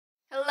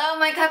Hello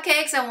my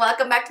cupcakes and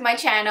welcome back to my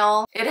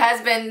channel. It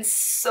has been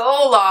so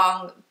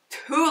long,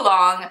 too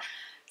long,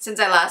 since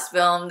I last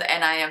filmed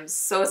and I am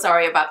so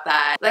sorry about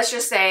that. Let's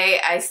just say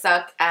I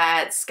suck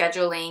at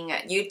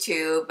scheduling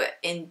YouTube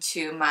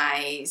into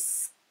my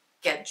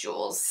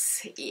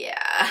schedules,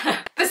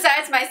 yeah.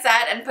 Besides my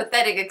sad and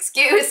pathetic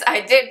excuse,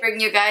 I did bring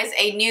you guys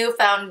a new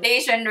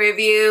foundation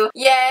review.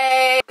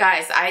 Yay!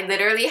 Guys, I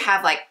literally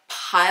have like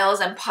piles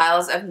and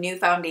piles of new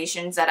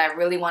foundations that I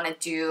really want to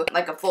do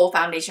like a full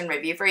foundation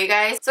review for you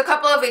guys. So a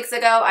couple of weeks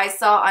ago, I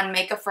saw on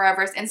Makeup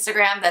Forever's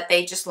Instagram that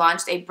they just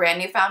launched a brand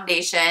new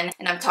foundation,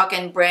 and I'm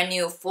talking brand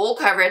new full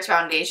coverage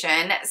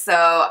foundation. So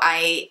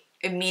I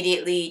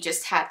immediately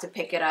just had to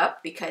pick it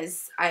up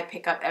because I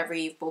pick up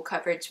every full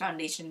coverage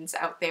foundations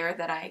out there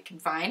that I can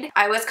find.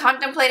 I was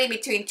contemplating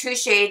between two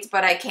shades,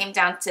 but I came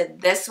down to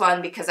this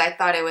one because I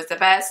thought it was the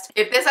best.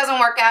 If this doesn't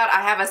work out, I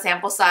have a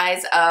sample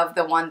size of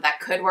the one that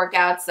could work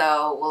out,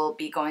 so we'll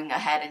be going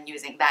ahead and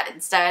using that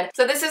instead.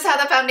 So this is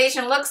how the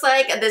foundation looks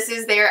like. This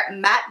is their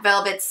Matte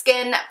Velvet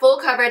Skin Full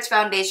Coverage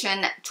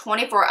Foundation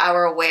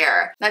 24-hour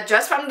wear. Now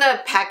just from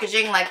the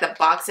packaging, like the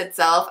box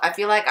itself, I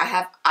feel like I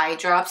have eye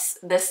drops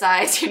this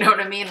size, you know what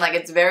I mean? Like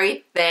it's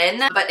very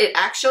thin, but it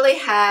actually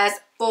has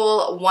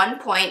full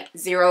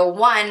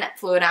 1.01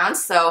 fluid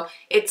ounce, so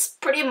it's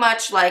pretty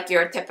much like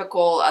your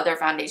typical other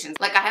foundations.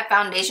 Like I have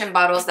foundation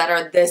bottles that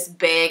are this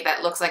big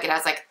that looks like it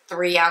has like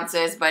 3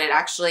 ounces, but it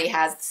actually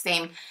has the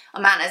same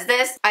amount as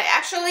this. I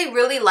actually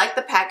really like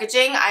the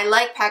packaging. I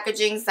like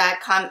packagings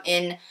that come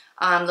in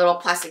little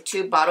plastic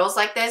tube bottles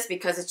like this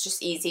because it's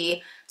just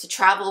easy to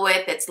travel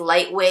with. It's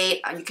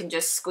lightweight, you can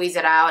just squeeze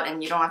it out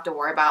and you don't have to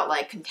worry about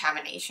like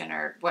contamination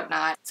or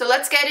whatnot. So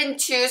let's get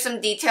into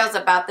some details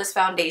about this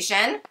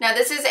foundation. Now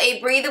this is a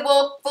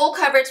breathable full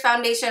coverage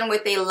foundation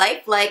with a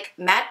lifelike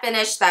matte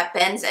finish that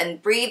bends and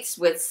breathes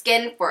with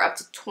skin for up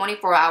to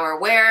 24-hour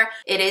wear.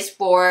 It is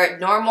for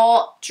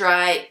normal,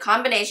 dry,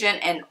 combination,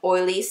 and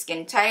oily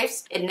skin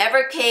types. It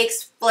never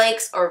cakes,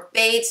 flakes, or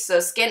fades, so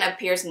skin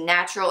appears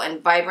natural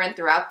and vibrant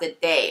throughout the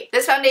day.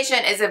 This foundation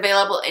is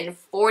available in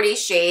 40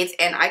 shades,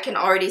 and I can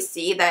already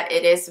see that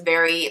it is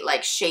very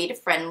like shade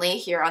friendly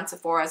here on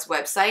Sephora's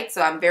website,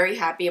 so I'm very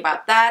happy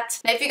about that.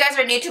 Now if you guys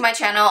are new to my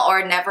channel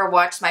or never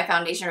watched my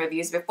foundation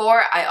reviews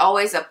before, I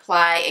always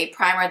apply a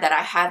primer that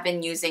I have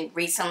been using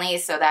recently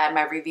so that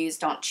my reviews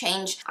don't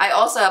change. I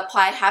also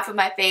apply half of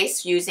my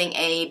face using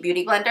a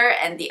beauty blender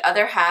and the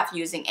other half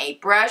using a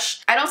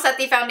brush. I don't set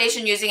the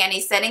foundation using any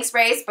setting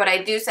sprays, but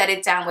I do set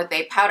it down with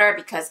a powder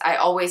because I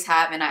always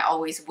have and I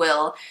always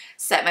will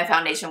set my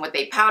foundation with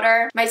a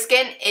powder. My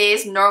skin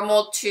is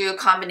normal to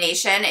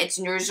combination. It's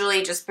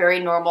usually just very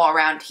normal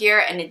around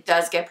here, and it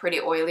does get pretty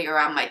oily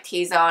around my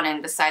T-zone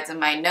and the sides of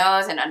my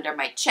nose and under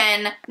my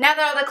chin. Now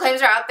that all the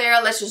claims are out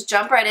there, let's just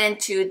jump right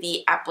into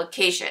the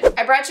application.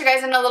 I brought you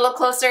guys in a little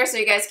closer so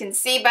you guys can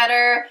see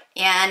better,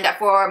 and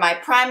for my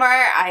primer,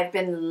 I've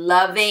been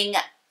loving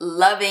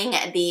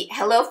the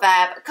Hello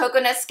Fab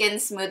Coconut Skin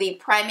Smoothie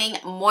Priming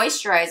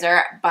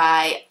Moisturizer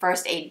by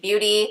First Aid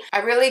Beauty. I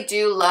really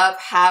do love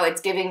how it's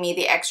giving me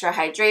the extra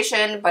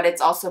hydration, but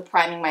it's also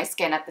priming my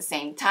skin at the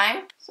same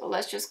time. So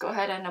let's just go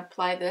ahead and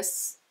apply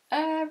this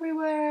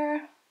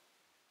everywhere.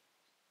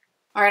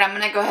 Alright, I'm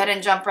gonna go ahead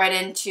and jump right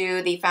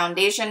into the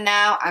foundation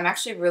now. I'm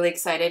actually really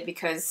excited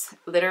because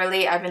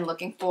literally I've been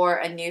looking for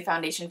a new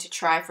foundation to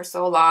try for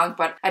so long,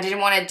 but I didn't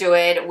want to do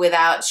it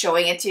without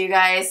showing it to you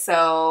guys,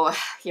 so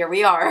here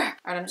we are. Alright,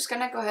 I'm just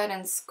gonna go ahead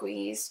and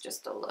squeeze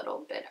just a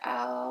little bit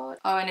out.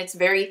 Oh, and it's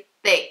very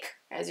thick,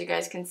 as you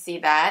guys can see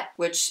that,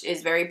 which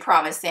is very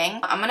promising.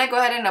 I'm gonna go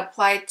ahead and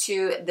apply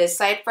to this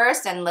side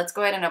first, and let's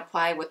go ahead and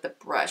apply with the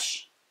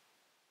brush.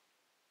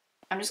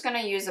 I'm just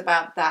gonna use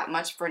about that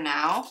much for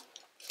now.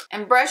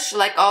 And brush,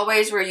 like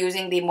always, we're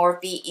using the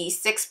Morphe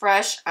E6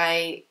 brush.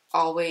 I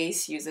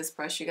always use this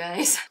brush, you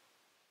guys.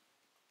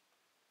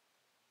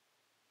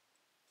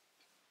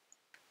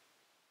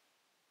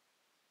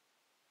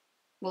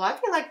 Well, I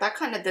feel like that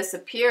kind of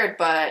disappeared,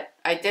 but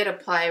I did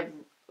apply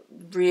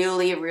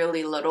really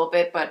little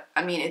bit, but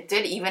I mean, it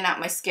did even out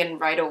my skin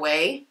right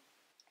away.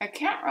 I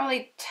can't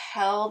really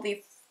tell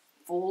the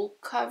full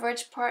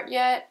coverage part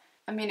yet.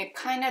 I mean, it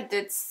kind of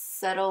did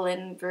settle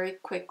in very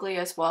quickly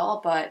as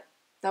well, but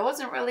that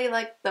wasn't really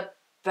like the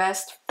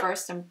best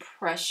first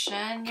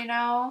impression, you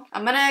know?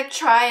 I'm gonna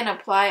try and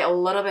apply a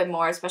little bit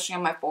more, especially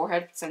on my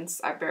forehead since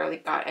I barely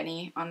got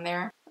any on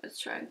there. Let's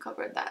try and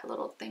cover that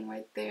little thing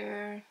right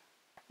there.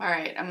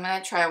 Alright, I'm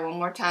gonna try one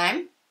more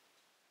time.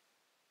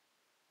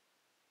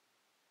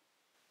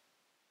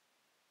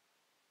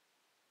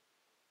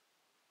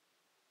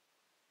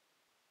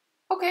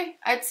 Okay,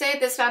 I'd say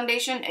this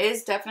foundation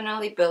is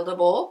definitely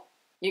buildable.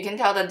 You can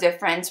tell the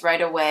difference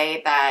right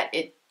away that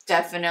it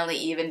definitely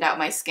evened out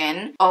my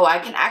skin. Oh, I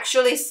can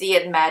actually see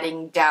it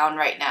matting down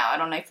right now. I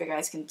don't know if you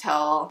guys can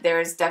tell.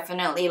 There's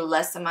definitely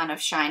less amount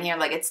of shine here.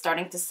 Like it's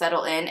starting to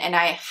settle in, and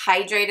I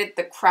hydrated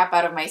the crap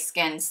out of my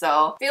skin,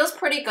 so feels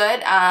pretty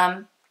good.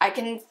 I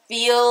can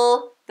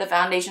feel the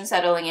foundation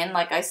settling in,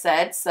 like I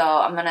said, so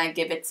I'm gonna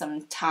give it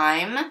some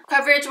time.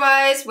 Coverage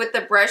wise, with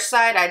the brush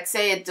side, I'd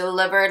say it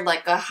delivered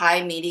like a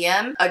high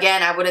medium.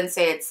 Again, I wouldn't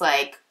say it's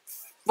like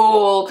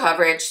full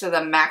coverage to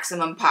the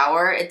maximum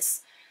power.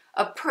 It's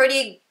a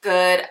pretty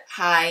good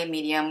high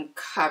medium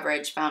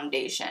coverage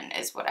foundation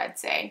is what I'd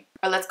say.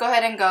 But let's go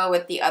ahead and go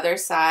with the other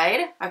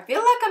side. I feel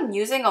like I'm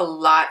using a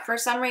lot for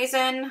some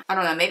reason. I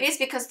don't know, maybe it's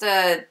because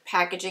the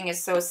packaging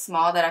is so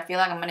small that I feel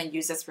like I'm gonna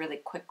use this really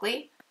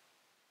quickly.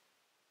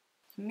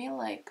 Let me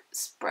like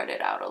spread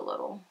it out a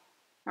little.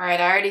 All right,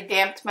 I already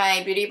damped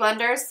my beauty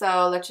blender,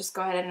 so let's just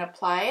go ahead and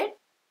apply it.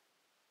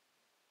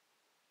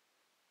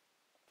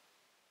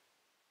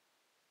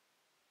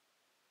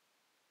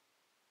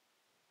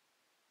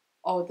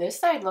 Oh, this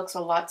side looks a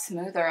lot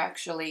smoother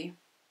actually.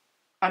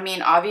 I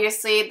mean,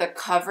 obviously the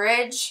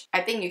coverage,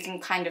 I think you can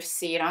kind of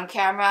see it on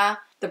camera.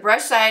 The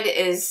brush side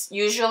is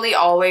usually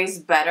always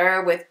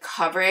better with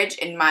coverage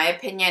in my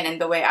opinion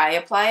and the way I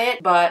apply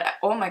it. But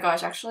oh my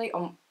gosh, actually,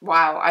 oh,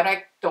 wow,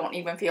 I don't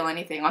even feel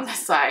anything on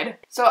this side.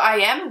 So I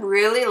am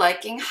really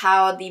liking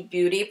how the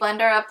beauty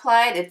blender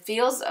applied. It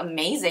feels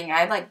amazing.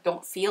 I like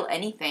don't feel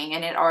anything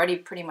and it already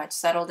pretty much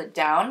settled it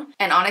down.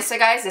 And honestly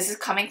guys, this is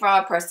coming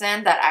from a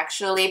person that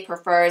actually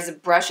prefers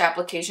brush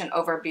application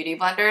over beauty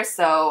blender.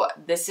 So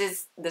this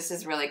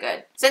is really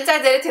good. Since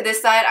I did it to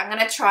this side, I'm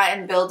gonna try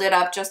and build it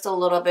up just a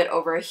little bit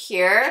over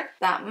here,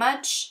 that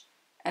much.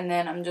 And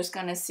then I'm just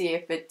gonna see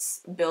if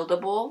it's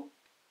buildable.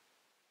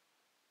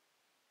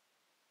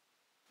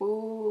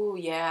 Ooh,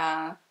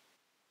 yeah.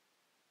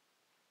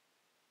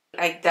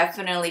 I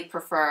definitely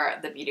prefer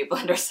the beauty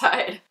blender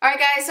side. Alright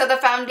guys, so the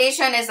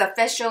foundation is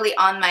officially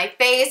on my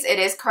face. It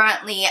is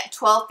currently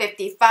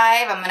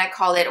 12:55. I'm gonna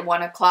call it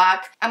 1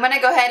 o'clock. I'm gonna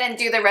go ahead and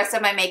do the rest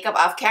of my makeup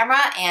off camera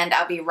and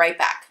I'll be right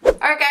back.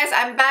 Alright guys,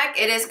 I'm back.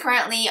 It is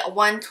currently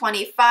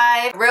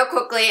 1:25. Real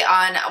quickly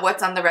on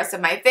what's on the rest of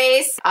my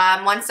face.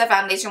 Once the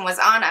foundation was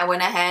on, I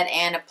went ahead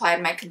and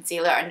applied my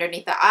concealer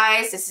underneath the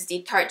eyes. This is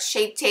the Tarte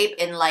Shape Tape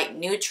in light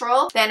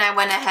neutral. Then I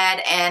went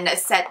ahead and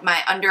set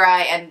my under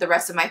eye and the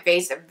rest of my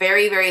face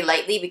very, very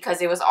lightly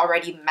because it was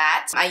already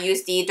matte. I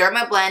used the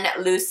Dermablend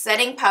loose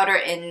setting powder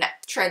in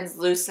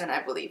translucent,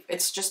 I believe.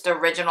 It's just the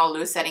original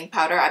loose setting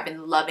powder. I've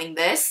been loving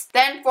this.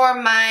 Then for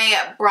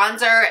my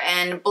bronzer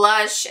and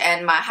blush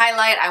and my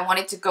highlight, I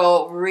wanted to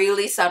go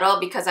really subtle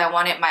because I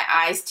wanted my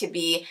eyes to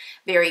be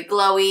very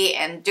glowy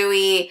and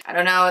dewy. I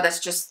don't know, that's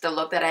just the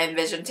look that I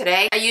envisioned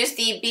today. I used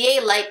the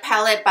BA Light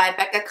palette by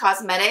BECCA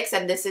Cosmetics,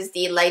 and this is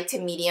the light to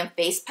medium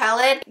face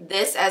palette.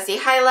 This as the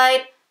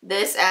highlight,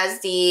 this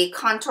as the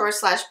contour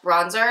slash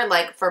bronzer,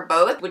 like for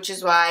both, which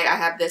is why I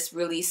have this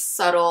really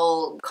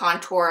subtle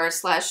contour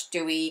slash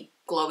dewy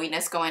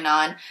glowiness going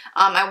on.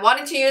 I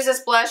wanted to use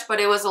this blush,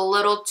 but it was a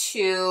little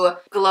too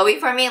glowy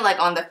for me, like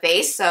on the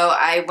face, so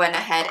I went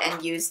ahead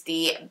and used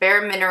the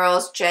Bare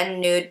Minerals Gen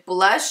Nude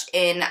blush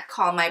in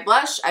Call My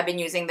Blush. I've been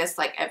using this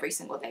like every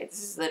single day.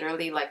 This is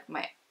literally like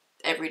my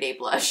everyday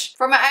blush.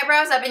 For my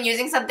eyebrows, I've been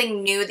using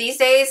something new these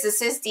days.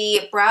 This is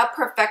the Brow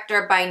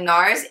Perfector by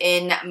NARS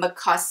in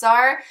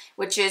Macassar,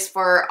 which is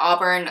for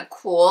Auburn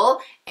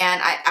Cool.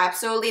 And I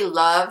absolutely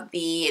love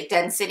the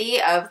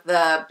density of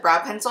the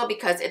brow pencil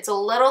because it's a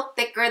little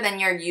thicker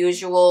than your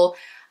usual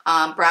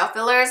brow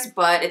fillers,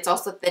 but it's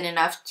also thin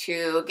enough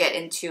to get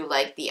into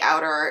like the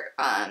outer,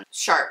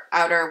 sharp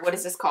outer, what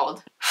is this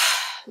called?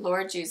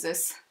 Lord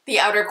Jesus. The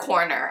outer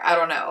corner, I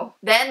don't know.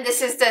 Then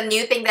this is the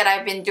new thing that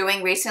I've been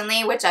doing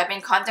recently, which I've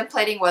been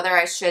contemplating whether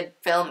I should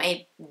film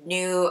a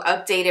new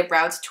updated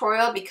brow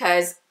tutorial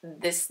because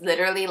this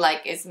literally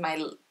like is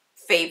my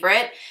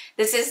favorite.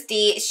 This is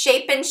the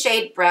Shape and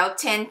Shade Brow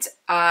Tint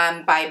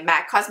by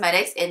MAC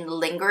Cosmetics in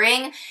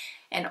Lingering.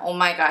 And oh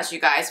my gosh, you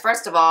guys,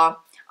 first of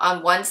all,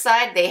 on one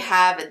side, they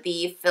have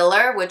the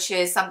filler, which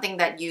is something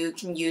that you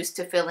can use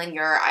to fill in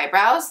your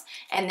eyebrows.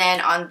 And then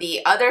on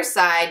the other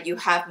side, you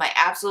have my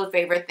absolute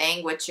favorite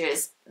thing, which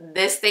is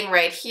this thing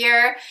right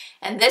here.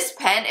 And this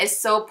pen is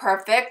so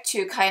perfect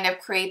to kind of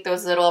create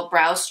those little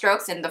brow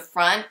strokes in the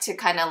front to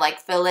kind of like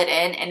fill it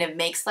in. And it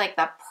makes like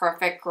that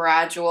perfect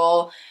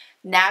gradual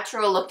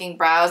natural looking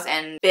brows,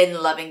 and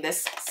been loving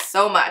this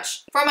so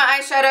much. For my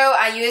eyeshadow,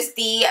 I used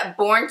the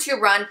Born to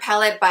Run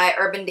palette by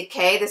Urban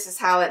Decay. This is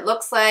how it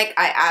looks like.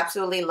 I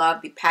absolutely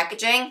love the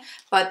packaging,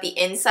 but the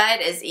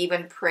inside is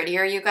even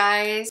prettier, you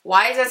guys.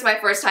 Why is this my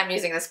first time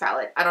using this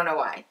palette? I don't know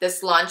why.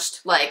 This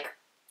launched like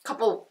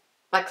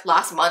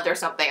last month or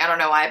something. I don't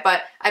know why,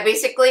 but I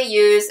basically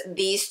use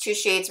these two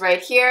shades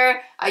right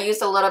here. I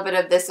used a little bit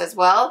of this as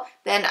well.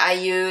 Then I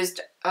used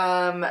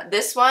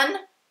this one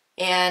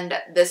and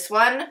this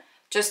one,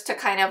 just to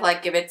kind of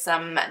like give it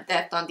some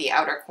depth on the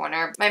outer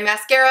corner. My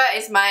mascara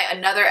is my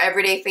another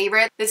everyday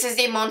favorite. This is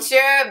the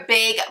Monsieur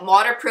Big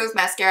Waterproof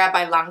Mascara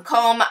by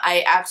Lancome.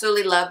 I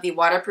absolutely love the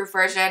waterproof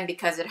version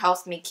because it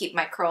helps me keep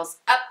my curls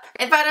up.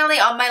 And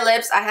finally, on my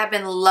lips, I have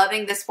been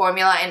loving this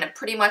formula in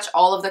pretty much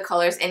all of the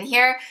colors in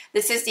here.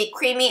 This is the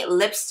Creamy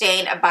Lip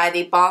Stain by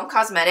the Balm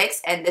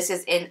Cosmetics, and this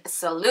is in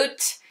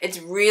Salute. It's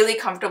really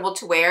comfortable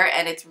to wear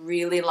and it's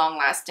really long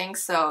lasting,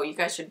 so you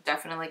guys should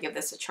definitely give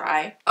this a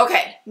try.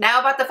 Okay, now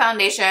about the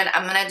foundation.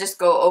 I'm gonna just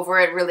go over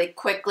it really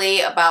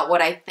quickly about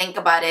what I think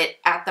about it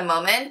at the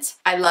moment.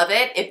 I love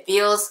it. It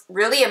feels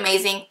really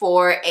amazing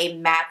for a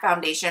matte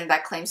foundation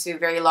that claims to be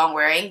very long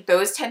wearing.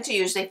 Those tend to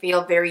usually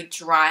feel very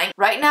drying.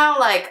 Right now,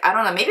 like, I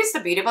don't know, maybe it's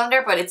the Beauty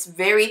Blender, but it's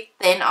very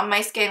thin on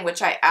my skin,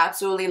 which I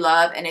absolutely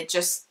love, and it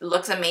just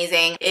looks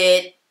amazing.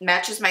 It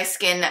matches my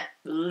skin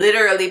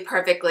literally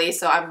perfectly,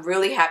 so I'm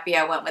really happy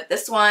I went with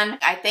this one.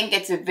 I think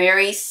it's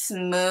very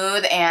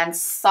smooth and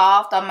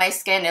soft on my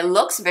skin. It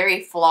looks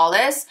very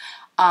flawless.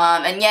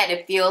 And yet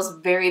it feels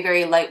very,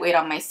 very lightweight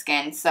on my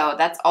skin, so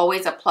that's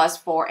always a plus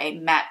for a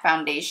matte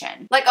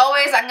foundation. Like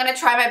always, I'm gonna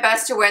try my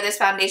best to wear this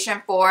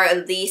foundation for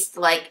at least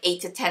like 8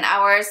 to 10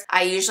 hours.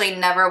 I usually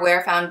never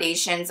wear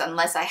foundations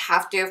unless I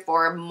have to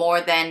for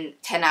more than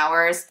 10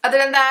 hours. Other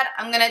than that,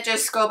 I'm gonna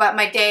just go about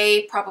my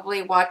day,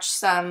 probably watch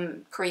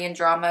some Korean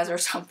dramas or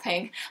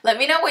something. Let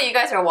me know what you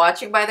guys are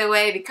watching, by the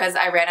way, because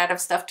I ran out of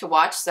stuff to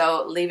watch,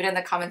 so leave it in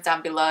the comments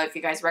down below if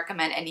you guys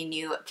recommend any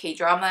new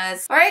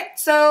K-dramas. Alright,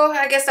 so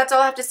I guess that's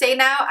all I have to say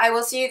now. I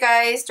will see you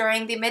guys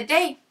during the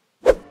midday.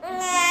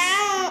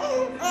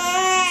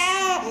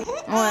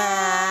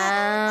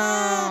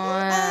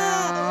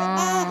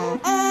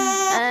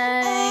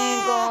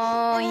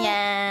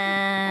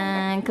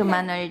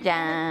 그만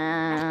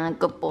놀자.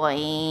 Good boy.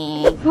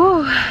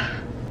 Whew.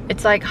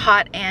 It's like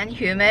hot and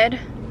humid,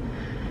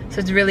 so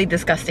it's really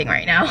disgusting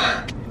right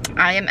now.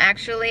 I am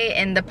actually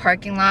in the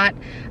parking lot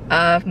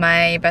of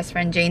my best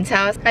friend Jane's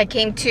house. I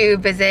came to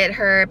visit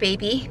her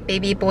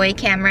baby boy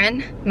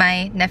Cameron,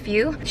 my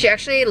nephew. She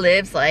actually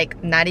lives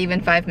like not even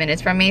 5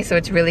 minutes from me, so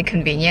it's really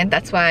convenient.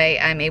 That's why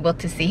I'm able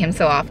to see him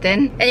so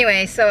often.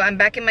 Anyway, so I'm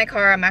back in my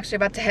car. I'm actually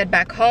about to head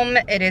back home.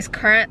 It is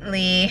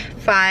currently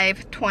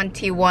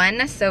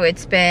 5:21, so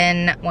it's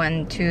been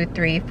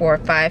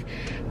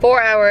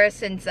 4 hours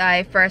since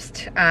I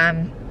first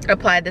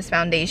applied this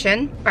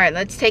foundation. All right,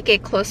 let's take a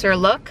closer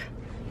look.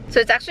 So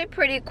it's actually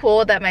pretty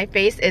cool that my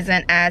face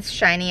isn't as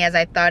shiny as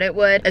I thought it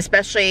would,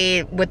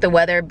 especially with the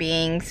weather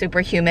being super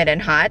humid and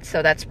hot.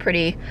 So that's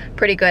pretty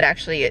good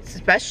actually,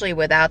 especially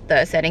without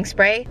the setting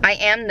spray. I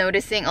am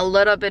noticing a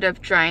little bit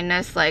of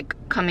dryness like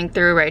coming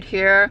through right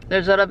here.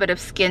 There's a little bit of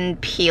skin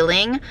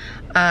peeling.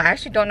 I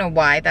actually don't know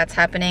why that's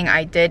happening.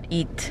 I did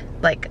eat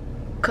like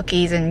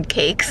cookies and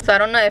cakes, so I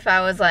don't know if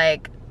I was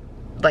like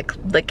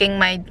licking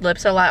my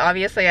lips a lot.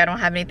 Obviously I don't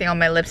have anything on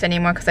my lips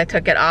anymore because I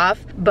took it off,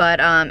 but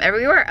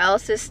everywhere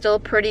else is still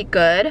pretty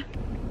good.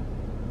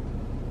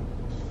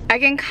 I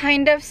can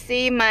kind of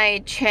see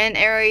my chin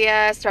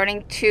area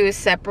starting to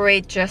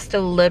separate just a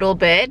little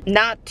bit.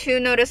 Not too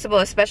noticeable,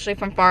 especially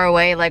from far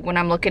away. Like when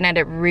I'm looking at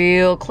it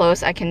real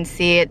close, I can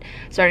see it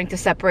starting to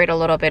separate a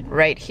little bit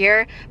right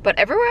here. But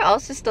everywhere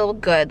else is still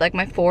good. Like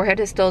my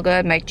forehead is still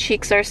good, my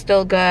cheeks are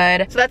still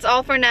good. So that's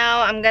all for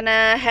now. I'm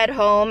gonna head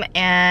home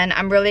and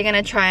I'm really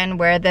gonna try and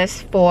wear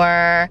this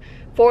for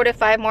 4 to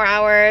 5 more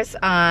hours.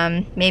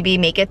 Maybe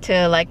make it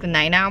to like the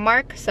 9-hour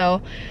mark.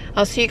 So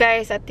I'll see you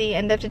guys at the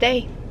end of the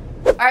day.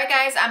 Alright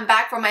guys, I'm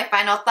back for my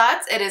final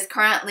thoughts. It is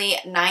currently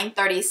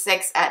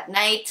 9:36 at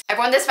night. I've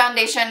worn this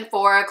foundation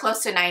for close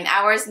to 9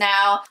 hours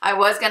now. I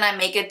was gonna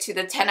make it to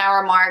the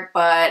 10-hour mark,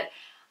 but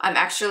I'm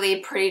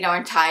actually pretty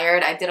darn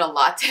tired. I did a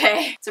lot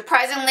today.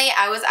 Surprisingly,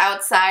 I was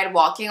outside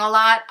walking a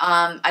lot.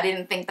 I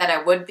didn't think that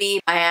I would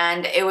be,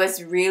 and it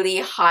was really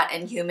hot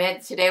and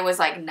humid. Today was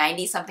like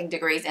 90-something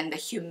degrees and the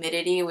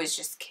humidity was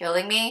just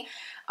killing me.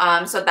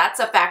 So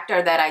that's a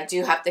factor that I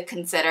do have to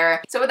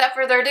consider. So without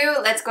further ado,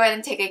 let's go ahead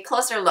and take a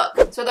closer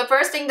look. So the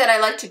first thing that I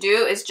like to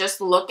do is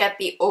just look at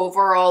the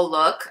overall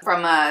look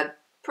from a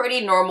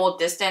pretty normal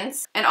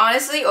distance. And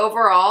honestly,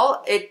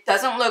 overall, it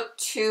doesn't look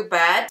too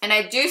bad. And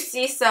I do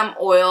see some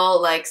oil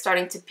like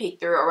starting to peek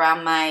through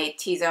around my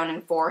T-zone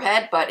and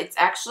forehead, but it's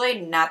actually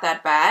not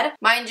that bad.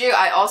 Mind you,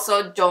 I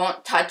also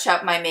don't touch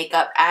up my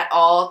makeup at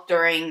all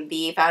during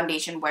the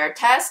foundation wear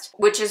test,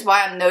 which is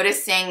why I'm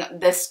noticing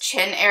this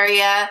chin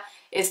area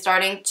is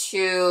starting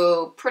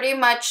to pretty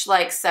much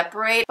like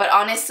separate. But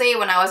honestly,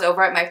 when I was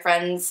over at my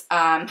friend's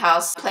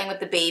house playing with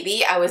the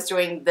baby, I was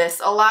doing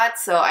this a lot,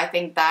 so I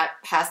think that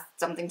has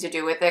something to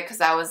do with it, because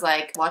I was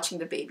like watching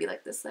the baby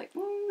like this, like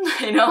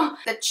you know.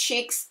 The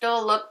cheeks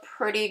still look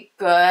pretty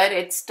good.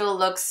 It still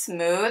looks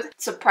smooth.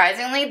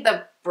 Surprisingly,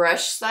 the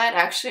brush side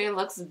actually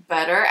looks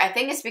better. I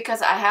think it's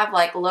because I have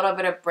like a little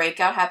bit of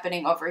breakout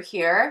happening over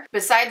here.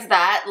 Besides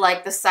that,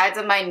 like the sides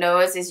of my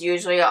nose is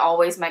usually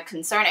always my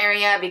concern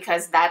area,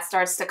 because that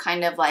starts to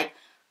kind of like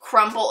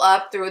crumple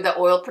up through the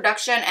oil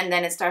production and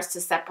then it starts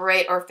to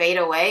separate or fade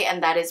away,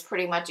 and that is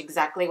pretty much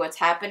exactly what's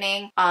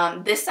happening.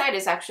 This side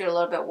is actually a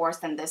little bit worse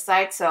than this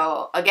side,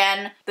 so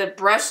again, the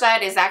brush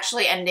side is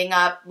actually ending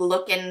up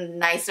looking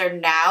nicer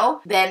now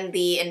than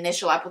the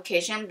initial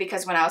application,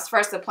 because when I was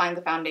first applying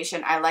the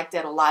foundation, I liked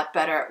it a lot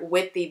better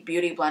with the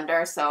Beauty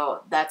Blender,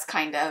 so that's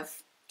kind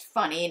of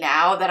funny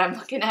now that I'm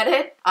looking at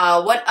it.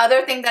 One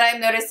other thing that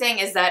I'm noticing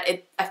is that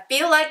I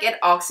feel like it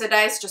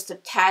oxidized just a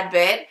tad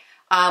bit.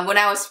 When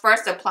I was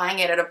first applying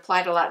it, it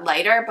applied a lot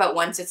lighter, but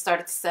once it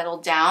started to settle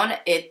down,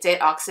 it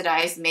did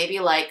oxidize maybe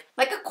like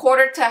a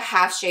quarter to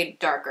half shade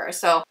darker.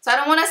 So I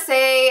don't want to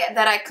say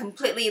that I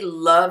completely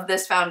love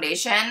this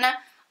foundation.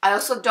 I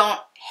also don't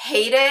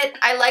hate it.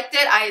 I liked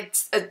it. I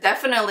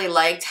definitely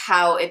liked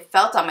how it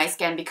felt on my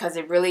skin because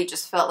it really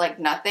just felt like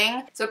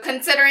nothing. So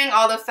considering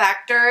all the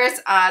factors,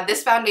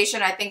 this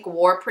foundation I think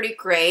wore pretty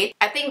great.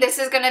 I think this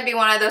is going to be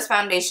one of those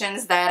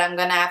foundations that I'm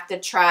going to have to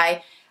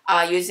try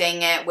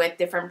using it with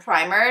different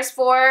primers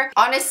for.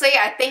 Honestly,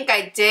 I think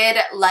I did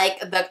like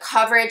the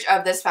coverage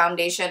of this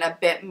foundation a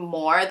bit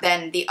more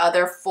than the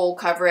other full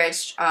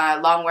coverage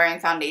long wearing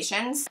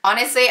foundations.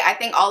 Honestly, I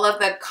think all of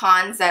the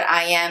cons that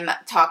I am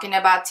talking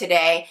about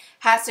today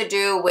has to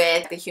do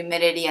with the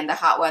humidity and the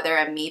hot weather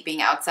and me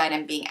being outside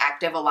and being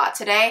active a lot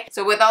today.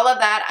 So with all of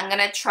that, I'm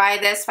gonna try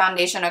this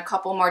foundation a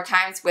couple more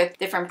times with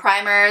different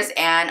primers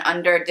and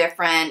under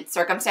different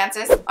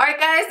circumstances. Alright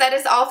guys, that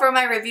is all for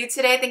my review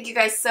today. Thank you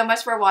guys so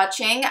much for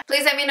watching.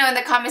 Please let me know in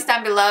the comments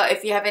down below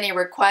if you have any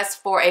requests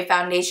for a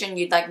foundation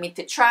you'd like me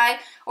to try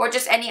or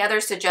just any other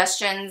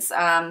suggestions,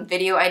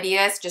 video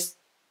ideas. Just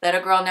let a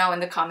girl know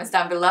in the comments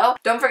down below.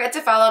 Don't forget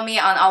to follow me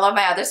on all of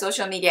my other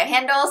social media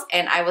handles,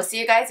 and I will see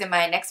you guys in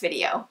my next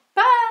video.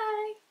 Bye!